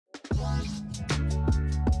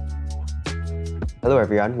Hello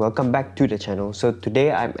everyone, welcome back to the channel. So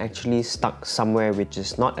today I'm actually stuck somewhere which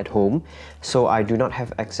is not at home, so I do not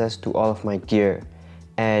have access to all of my gear.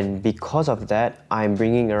 And because of that, I'm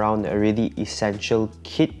bringing around a really essential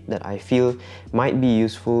kit that I feel might be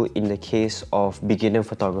useful in the case of beginner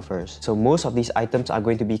photographers. So most of these items are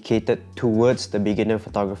going to be catered towards the beginner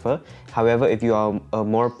photographer. However, if you are a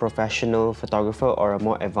more professional photographer or a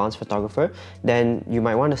more advanced photographer, then you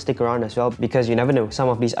might want to stick around as well, because you never know, some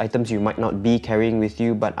of these items you might not be carrying with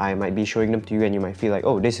you, but I might be showing them to you and you might feel like,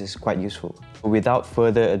 oh, this is quite useful. Without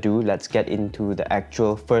further ado, let's get into the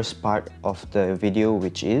actual first part of the video,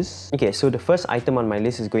 which is... Okay, so the first item on my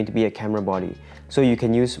list is going to be a camera body. So you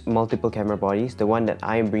can use multiple camera bodies. The one that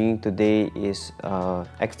I am bringing today is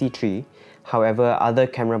X-T3. However, other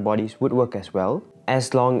camera bodies would work as well,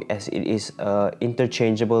 as long as it is an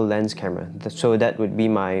interchangeable lens camera. So that would be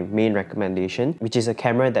my main recommendation, which is a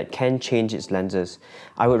camera that can change its lenses.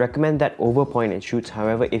 I would recommend that over point and shoots.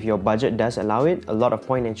 However, if your budget does allow it, a lot of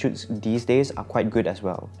point and shoots these days are quite good as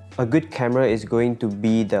well. A good camera is going to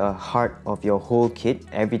be the heart of your whole kit.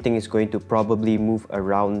 Everything is going to probably move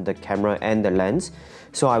around the camera and the lens.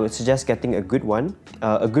 So I would suggest getting a good one.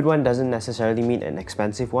 A good one doesn't necessarily mean an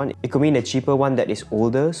expensive one. It could mean a cheaper one that is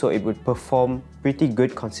older, so it would perform pretty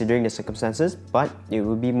good considering the circumstances, but it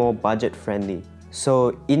will be more budget friendly.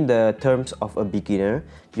 So in the terms of a beginner,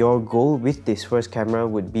 your goal with this first camera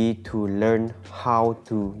would be to learn how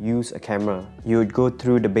to use a camera. You would go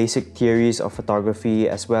through the basic theories of photography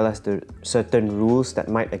as well as the certain rules that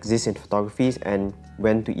might exist in photography and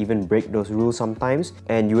when to even break those rules sometimes.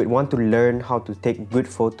 And you would want to learn how to take good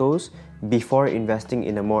photos before investing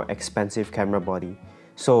in a more expensive camera body.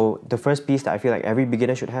 So the first piece that I feel like every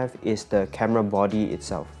beginner should have is the camera body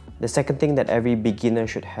itself. The second thing that every beginner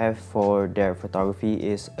should have for their photography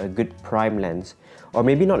is a good prime lens. Or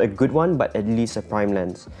maybe not a good one, but at least a prime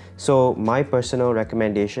lens. So my personal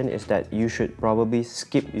recommendation is that you should probably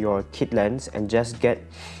skip your kit lens and just get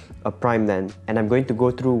a prime lens. And I'm going to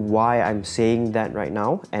go through why I'm saying that right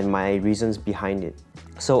now and my reasons behind it.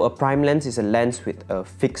 So a prime lens is a lens with a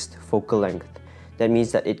fixed focal length. That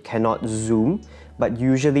means that it cannot zoom, but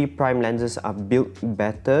usually prime lenses are built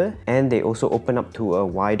better and they also open up to a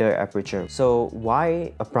wider aperture. So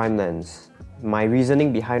why a prime lens? My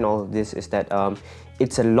reasoning behind all of this is that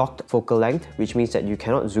it's a locked focal length, which means that you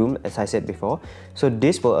cannot zoom, as I said before. So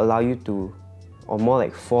this will allow you to, or more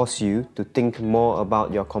like force you to think more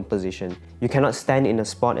about your composition. You cannot stand in a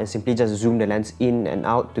spot and simply just zoom the lens in and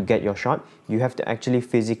out to get your shot. You have to actually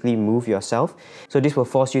physically move yourself. So this will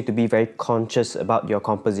force you to be very conscious about your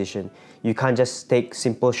composition. You can't just take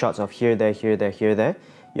simple shots of here, there, here, there, here, there.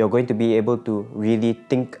 You're going to be able to really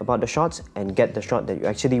think about the shots and get the shot that you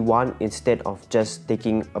actually want, instead of just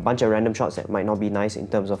taking a bunch of random shots that might not be nice in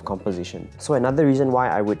terms of composition. So another reason why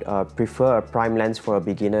I would prefer a prime lens for a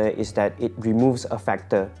beginner is that it removes a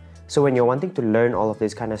factor. So when you're wanting to learn all of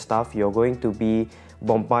this kind of stuff, you're going to be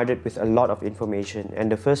bombarded with a lot of information. And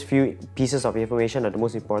the first few pieces of information are the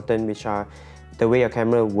most important, which are the way your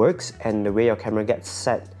camera works and the way your camera gets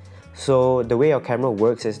set. So the way your camera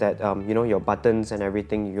works is that, you know, your buttons and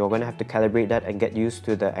everything, you're going to have to calibrate that and get used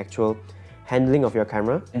to the actual handling of your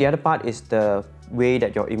camera. The other part is the way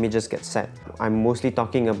that your images get set. I'm mostly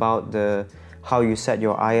talking about how you set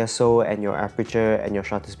your ISO and your aperture and your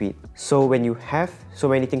shutter speed. So when you have so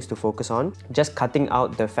many things to focus on, just cutting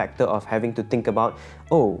out the factor of having to think about,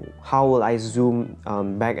 oh, how will I zoom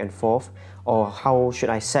back and forth, or how should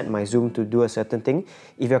I set my zoom to do a certain thing.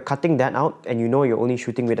 If you're cutting that out and you know you're only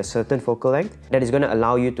shooting with a certain focal length, that is going to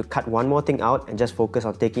allow you to cut one more thing out and just focus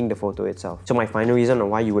on taking the photo itself. So my final reason on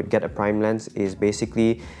why you would get a prime lens is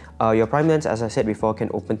basically your prime lens, as I said before, can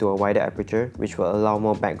open to a wider aperture, which will allow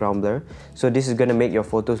more background blur. So this is going to make your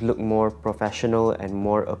photos look more professional and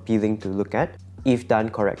more appealing to look at if done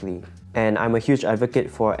correctly. And I'm a huge advocate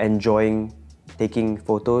for enjoying taking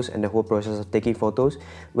photos and the whole process of taking photos.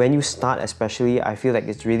 When you start especially, I feel like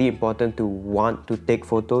it's really important to want to take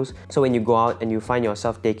photos. So when you go out and you find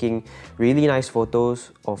yourself taking really nice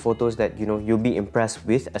photos or photos that you'll be impressed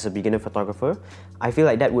with as a beginner photographer, I feel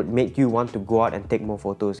like that would make you want to go out and take more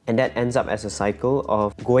photos. And that ends up as a cycle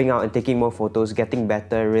of going out and taking more photos, getting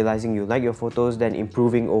better, realizing you like your photos, then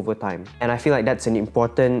improving over time. And I feel like that's an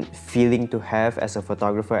important feeling to have as a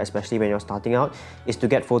photographer, especially when you're starting out, is to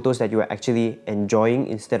get photos that you are actually enjoying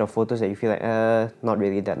instead of photos that you feel like, not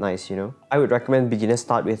really that nice, I would recommend beginners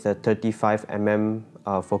start with a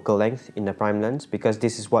 35mm focal length in the prime lens, because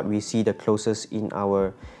this is what we see the closest in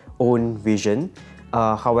our own vision.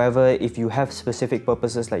 However, if you have specific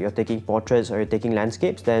purposes like you're taking portraits or you're taking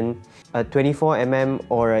landscapes, then a 24mm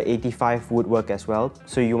or a 85 would work as well.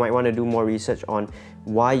 So you might want to do more research on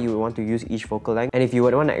why you want to use each focal length. And if you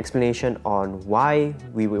would want an explanation on why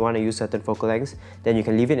we would want to use certain focal lengths, then you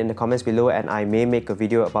can leave it in the comments below and I may make a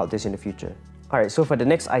video about this in the future. Alright, so for the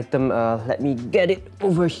next item, let me get it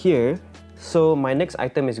over here. So my next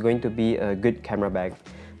item is going to be a good camera bag.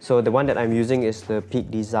 So the one that I'm using is the Peak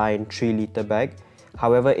Design 3-liter bag.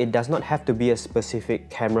 However, it does not have to be a specific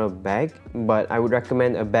camera bag, but I would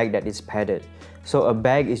recommend a bag that is padded. So a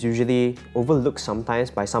bag is usually overlooked sometimes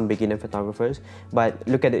by some beginner photographers, but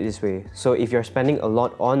look at it this way. So if you're spending a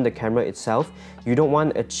lot on the camera itself, you don't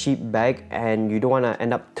want a cheap bag and you don't want to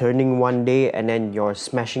end up turning one day and then you're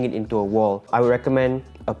smashing it into a wall. I would recommend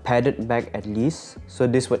a padded bag at least, so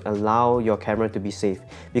this would allow your camera to be safe,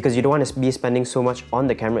 because you don't want to be spending so much on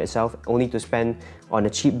the camera itself only to spend on a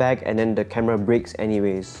cheap bag and then the camera breaks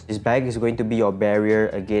anyways. This bag is going to be your barrier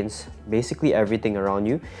against basically everything around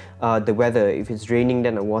you. The weather, if it's raining,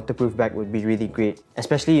 then a waterproof bag would be really great,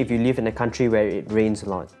 especially if you live in a country where it rains a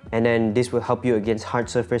lot. And then this will help you against hard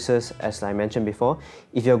surfaces, as I mentioned before.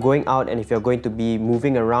 If you're going out and if you're going to be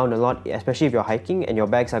moving around a lot, especially if you're hiking and your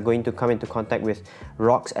bags are going to come into contact with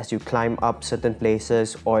rocks as you climb up certain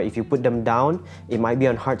places, or if you put them down, it might be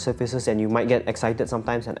on hard surfaces and you might get excited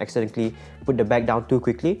sometimes and accidentally put the bag down too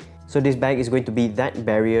quickly. So this bag is going to be that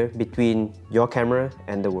barrier between your camera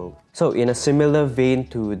and the world. So in a similar vein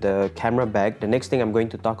to the camera bag, the next thing I'm going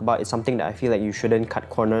to talk about is something that I feel like you shouldn't cut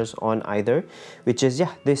corners on either, which is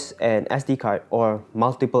an SD card or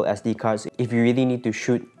multiple SD cards if you really need to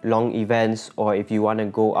shoot long events or if you want to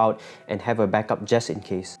go out and have a backup just in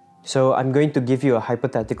case. So I'm going to give you a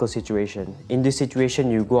hypothetical situation. In this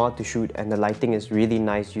situation, you go out to shoot and the lighting is really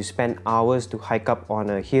nice. You spend hours to hike up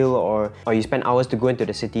on a hill or you spend hours to go into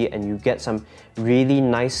the city and you get some really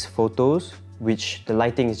nice photos, which the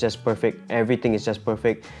lighting is just perfect, everything is just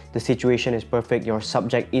perfect, the situation is perfect, your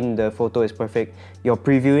subject in the photo is perfect. You're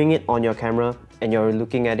previewing it on your camera and you're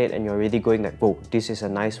looking at it and you're really going like, whoa, this is a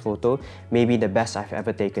nice photo, maybe the best I've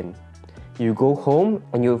ever taken. You go home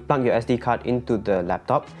and you plug your SD card into the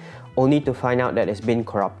laptop only to find out that it's been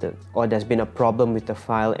corrupted or there's been a problem with the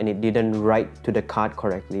file and it didn't write to the card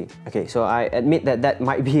correctly. Okay, so I admit that that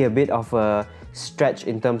might be a bit of a stretch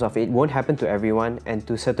in terms of it won't happen to everyone, and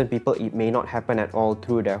to certain people it may not happen at all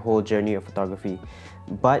through their whole journey of photography.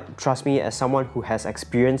 But trust me, as someone who has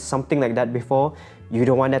experienced something like that before, you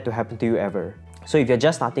don't want that to happen to you ever. So if you're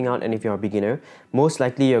just starting out and if you're a beginner, most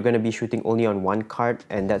likely you're going to be shooting only on one card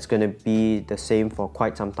and that's going to be the same for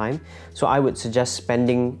quite some time. So I would suggest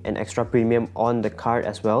spending an extra premium on the card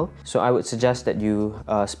as well. So I would suggest that you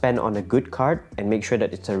spend on a good card and make sure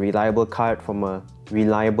that it's a reliable card from a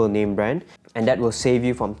reliable name brand, and that will save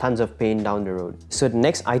you from tons of pain down the road. So the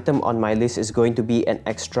next item on my list is going to be an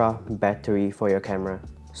extra battery for your camera.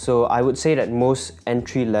 So I would say that most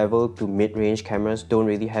entry-level to mid-range cameras don't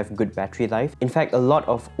really have good battery life. In fact, a lot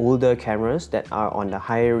of older cameras that are on the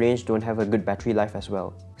higher range don't have a good battery life as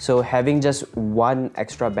well. So having just one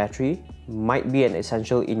extra battery might be an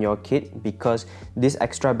essential in your kit, because this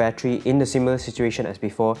extra battery, in the similar situation as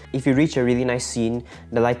before, if you reach a really nice scene,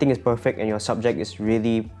 the lighting is perfect and your subject is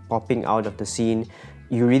really popping out of the scene,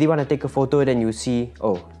 you really want to take a photo, then you see,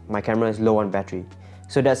 oh, my camera is low on battery.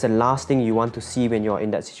 So that's the last thing you want to see when you're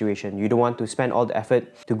in that situation. You don't want to spend all the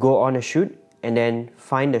effort to go on a shoot and then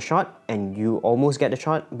find the shot and you almost get the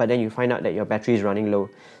shot, but then you find out that your battery is running low.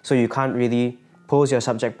 So you can't really pose your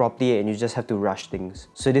subject properly and you just have to rush things.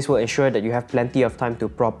 So this will ensure that you have plenty of time to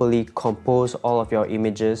properly compose all of your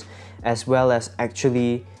images, as well as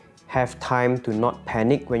actually have time to not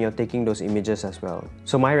panic when you're taking those images as well.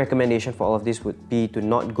 So my recommendation for all of this would be to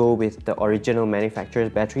not go with the original manufacturer's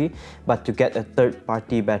battery, but to get a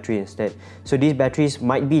third-party battery instead. So these batteries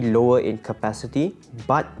might be lower in capacity,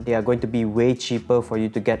 but they are going to be way cheaper for you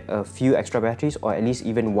to get a few extra batteries, or at least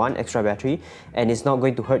even one extra battery, and it's not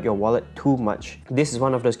going to hurt your wallet too much. This is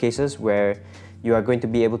one of those cases where you are going to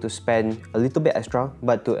be able to spend a little bit extra,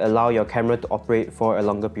 but to allow your camera to operate for a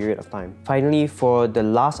longer period of time. Finally, for the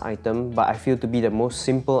last item, but I feel to be the most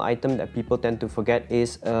simple item that people tend to forget,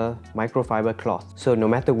 is a microfiber cloth. So no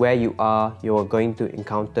matter where you are, you're going to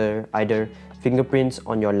encounter either fingerprints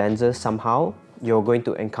on your lenses somehow, you're going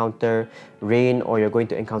to encounter rain, or you're going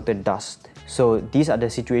to encounter dust. So these are the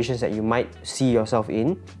situations that you might see yourself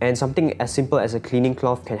in, and something as simple as a cleaning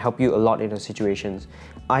cloth can help you a lot in those situations.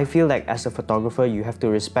 I feel like as a photographer, you have to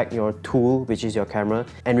respect your tool, which is your camera,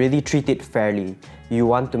 and really treat it fairly. You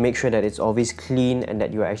want to make sure that it's always clean and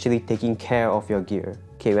that you're actually taking care of your gear.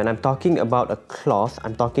 Okay, when I'm talking about a cloth,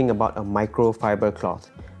 I'm talking about a microfiber cloth.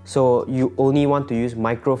 So you only want to use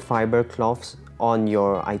microfiber cloths on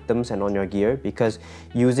your items and on your gear, because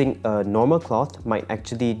using a normal cloth might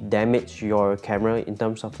actually damage your camera in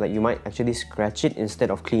terms of like you might actually scratch it instead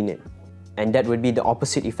of clean it. And that would be the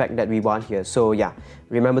opposite effect that we want here. So yeah,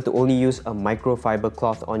 remember to only use a microfiber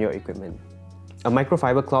cloth on your equipment. A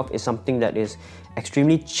microfiber cloth is something that is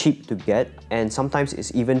extremely cheap to get, and sometimes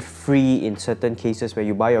it's even free in certain cases where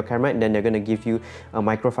you buy your camera and then they're going to give you a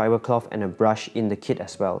microfiber cloth and a brush in the kit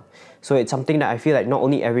as well. So it's something that I feel like not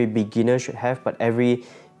only every beginner should have, but every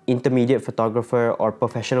intermediate photographer or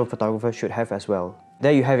professional photographer should have as well.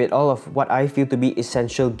 There you have it, all of what I feel to be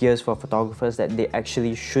essential gears for photographers that they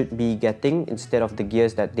actually should be getting instead of the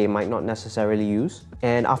gears that they might not necessarily use.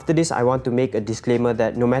 And after this, I want to make a disclaimer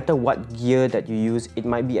that no matter what gear that you use, it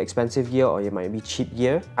might be expensive gear or it might be cheap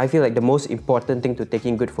gear. I feel like the most important thing to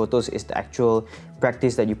taking good photos is the actual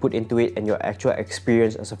practice that you put into it and your actual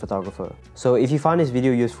experience as a photographer. So if you found this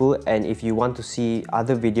video useful and if you want to see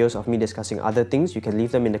other videos of me discussing other things, you can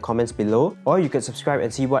leave them in the comments below, or you can subscribe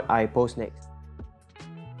and see what I post next.